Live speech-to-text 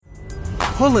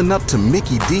Pulling up to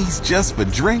Mickey D's just for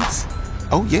drinks?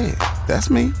 Oh yeah,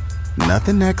 that's me.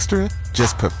 Nothing extra,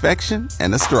 just perfection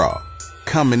and a straw.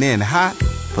 Coming in hot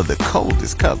for the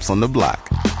coldest cups on the block.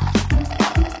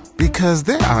 Because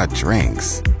there are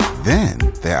drinks. Then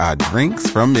there are drinks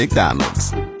from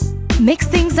McDonald's. Mix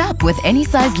things up with any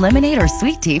size lemonade or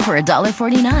sweet tea for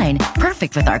 $1.49.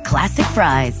 Perfect with our classic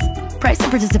fries. Price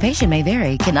and participation may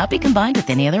vary. Cannot be combined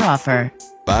with any other offer.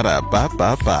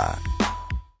 Ba-da-ba-ba-ba.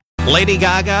 Lady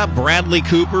Gaga, Bradley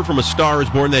Cooper from A Star Is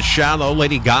Born. That's Shallow.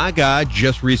 Lady Gaga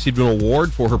just received an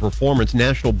award for her performance.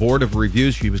 National Board of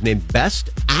Reviews. She was named Best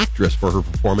Actress for her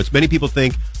performance. Many people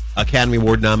think Academy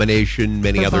Award nomination,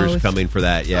 many For others both. coming for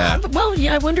that. Yeah.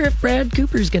 I wonder if Brad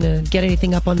Cooper's going to get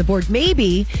anything up on the board.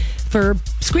 Maybe for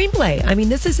screenplay. I mean,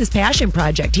 this is his passion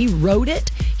project. He wrote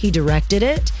it. He directed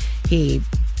it. He,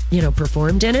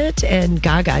 performed in it. And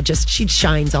Gaga she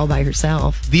shines all by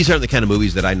herself. These aren't the kind of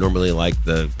movies that I normally like,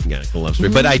 the love story.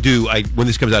 But I do. When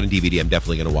this comes out on DVD, I'm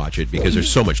definitely going to watch it because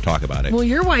there's so much talk about it. Well,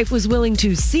 your wife was willing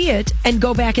to see it and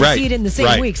go back and see it in the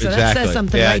same week. So that says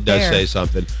something yeah, right there. Yeah, there. it does say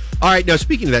something. All right, now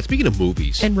speaking of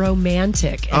movies. And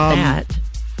romantic at that.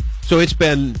 So it's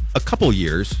been a couple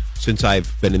years since I've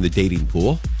been in the dating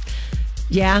pool.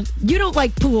 Yeah, you don't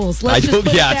like pools. I Let's just don't.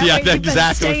 put it Yeah, that way. You've been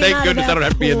exactly. staying Thank out of goodness that I don't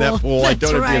have to be in that pool. I That's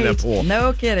don't have to be in that pool.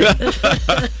 No kidding.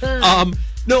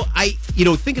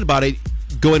 No, thinking about it,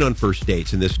 going on first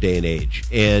dates in this day and age,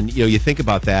 and you think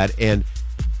about that, and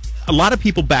a lot of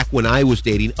people back when I was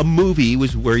dating, a movie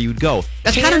was where you'd go.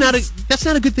 That's kind of not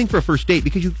a good thing for a first date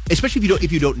because especially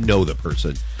if you don't know the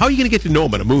person. How are you going to get to know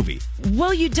them in a movie?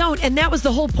 Well, you don't, and that was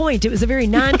the whole point. It was a very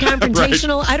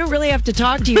non-confrontational. I don't really have to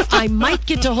talk to you. I might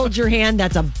get to hold your hand.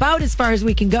 That's about as far as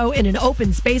we can go in an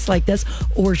open space like this,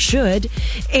 or should.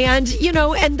 And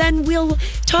and then we'll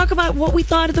talk about what we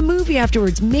thought of the movie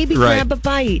afterwards. Maybe grab a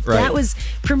bite. Right. That was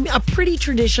a pretty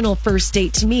traditional first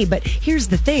date to me. But here's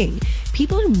the thing: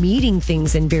 people are meeting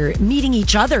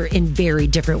each other in very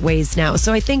different ways now.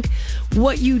 So I think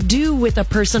what you do with a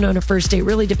person on a first date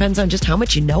really depends on just how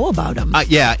much you know about them.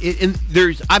 And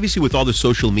there's obviously with all the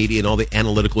social media and all the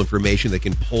analytical information they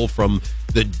can pull from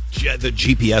the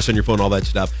GPS on your phone, all that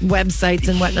stuff, websites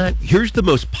and whatnot. Here's the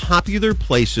most popular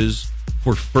places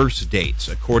for first dates,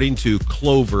 according to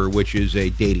Clover, which is a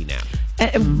dating app.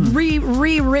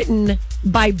 Rewritten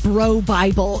by Bro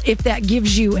Bible, if that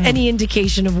gives you any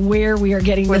indication of where we are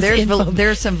getting this info.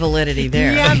 There's some validity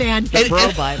there. Yeah, man.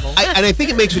 Bro Bible. And I think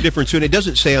it makes a difference, too, and it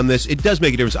doesn't say on this, it does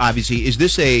make a difference, obviously. Is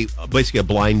this basically a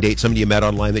blind date, somebody you met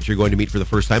online that you're going to meet for the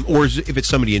first time, or if it's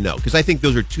somebody you know? Because I think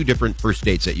those are two different first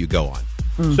dates that you go on.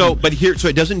 Mm-hmm. So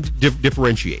it doesn't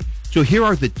differentiate. So here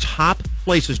are the top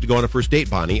places to go on a first date,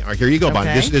 Bonnie. Here you go, Bonnie.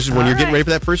 Okay. This is when you're getting ready for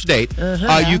that first date.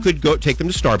 You could go take them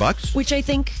to Starbucks. Which I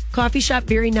think coffee shop,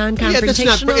 very non-confrontational. Yeah,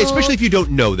 that's not, especially if you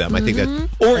don't know them. I think that.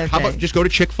 Or how about just go to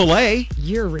Chick-fil-A?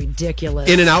 You're ridiculous.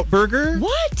 In-N-Out Burger?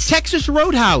 What? Texas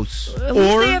Roadhouse. At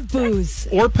least they have booze.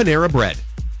 Or Panera Bread.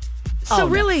 So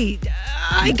really,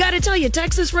 I got to tell you,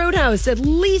 Texas Roadhouse, at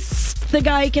least the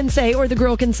guy can say, or the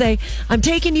girl can say, I'm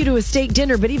taking you to a steak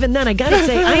dinner, but even then, I got to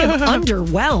say, I am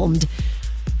underwhelmed.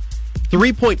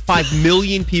 3.5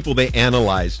 million people they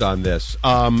analyzed on this.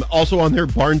 Also on their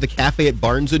the cafe at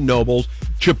Barnes & Noble's,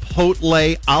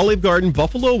 Chipotle, Olive Garden,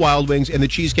 Buffalo Wild Wings, and the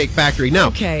Cheesecake Factory. Now,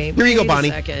 here you go,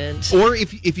 Bonnie. Or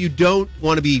if you don't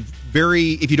want to be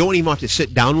if you don't even want to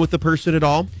sit down with the person at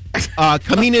all,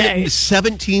 coming in at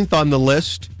 17th on the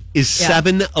list is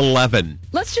 7-Eleven.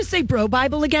 Let's just say Bro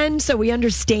Bible again so we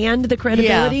understand the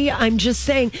credibility. Yeah. I'm just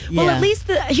saying, at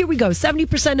least, here we go,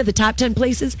 70% of the top 10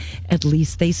 places, at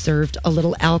least they served a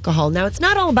little alcohol. Now, it's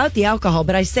not all about the alcohol,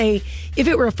 but I say, if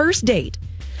it were a first date,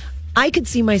 I could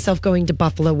see myself going to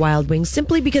Buffalo Wild Wings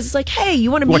simply because it's like, hey, you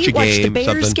want to watch the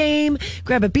Bears game,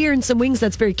 grab a beer and some wings.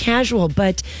 That's very casual.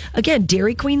 But again,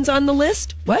 Dairy Queen's on the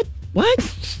list. What?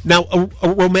 Now, a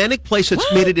romantic place that's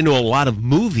made it into a lot of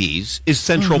movies is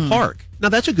Central Park. Now,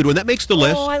 that's a good one. That makes the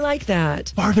list. Oh, I like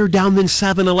that. Farther down than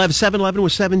 7-Eleven. 7-Eleven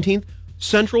was 17th.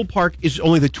 Central Park is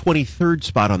only the 23rd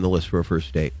spot on the list for a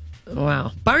first date.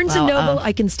 Wow. Barnes & Noble,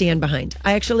 I can stand behind.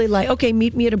 I actually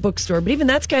meet me at a bookstore. But even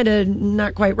that's kind of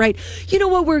not quite right. You know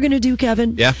what we're going to do,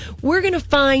 Kevin? Yeah. We're going to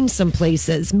find some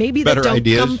places, maybe that don't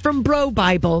come from Bro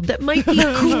Bible, that might be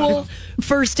cool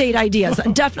first date ideas.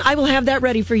 Definitely, I will have that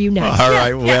ready for you next. All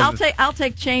right. I'll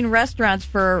take chain restaurants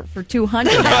for $200.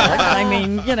 I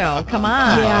mean, come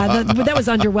on. Yeah, that was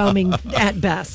underwhelming at best.